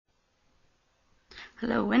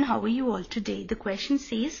Hello and how are you all today? The question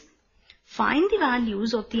says, find the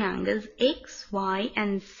values of the angles X, Y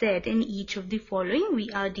and Z in each of the following. We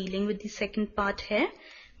are dealing with the second part here.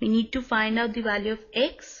 We need to find out the value of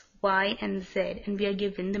X, Y and Z, and we are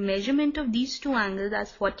given the measurement of these two angles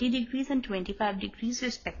as 40 degrees and 25 degrees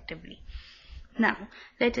respectively. Now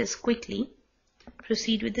let us quickly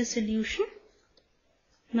proceed with the solution.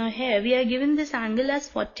 Now here we are given this angle as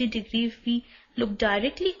 40 degrees. If we look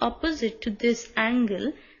directly opposite to this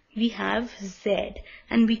angle, we have Z,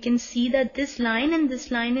 and we can see that this line and this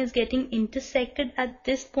line is getting intersected at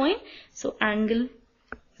this point. So angle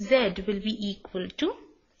Z will be equal to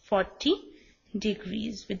 40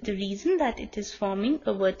 degrees, with the reason that it is forming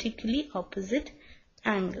a vertically opposite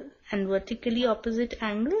angle, and vertically opposite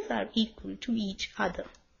angles are equal to each other.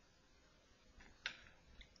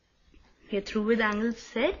 We are through with angle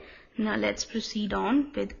Z. Now let's proceed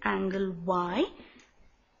on with angle Y.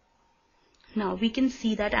 Now we can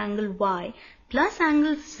see that angle Y plus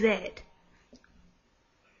angle Z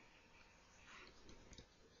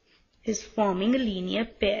is forming a linear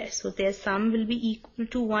pair. So their sum will be equal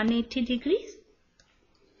to 180 degrees.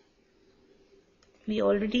 We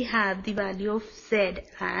already have the value of Z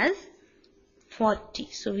as 40.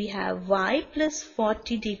 So we have Y plus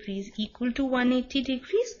 40 degrees equal to 180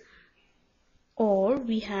 degrees. Or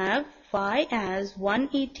we have Y as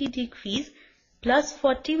 180 degrees plus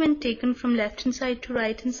 40 when taken from left hand side to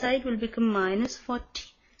right hand side will become minus 40.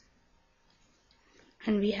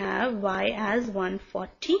 And we have Y as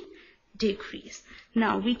 140 degrees.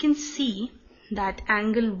 Now we can see that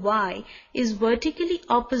angle Y is vertically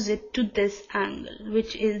opposite to this angle,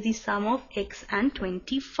 which is the sum of X and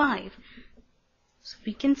 25. So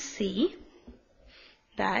we can see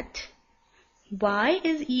that Y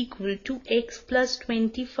is equal to X plus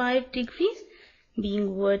 25 degrees,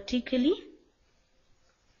 being vertically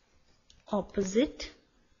opposite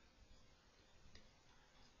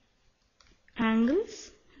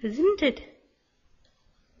angles, isn't it?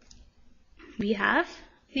 We have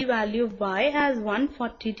the value of Y as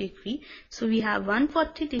 140 degree. So we have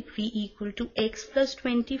 140 degree equal to X plus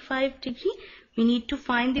 25 degree. We need to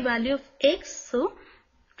find the value of X. So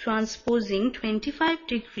transposing 25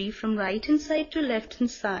 degree from right hand side to left hand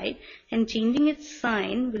side and changing its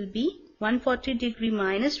sign will be 140 degree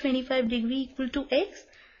minus 25 degree equal to X.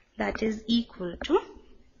 That is equal to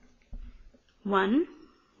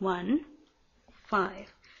 115.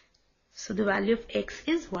 So the value of X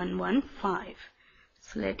is 115.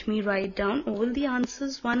 So let me write down all the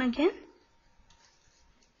answers one again.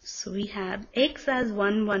 So we have X as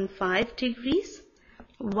 115 degrees,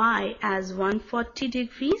 Y as 140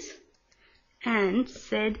 degrees and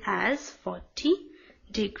Z as 40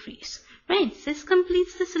 degrees. Right, this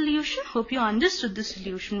completes the solution. Hope you understood the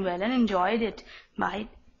solution well and enjoyed it. Bye.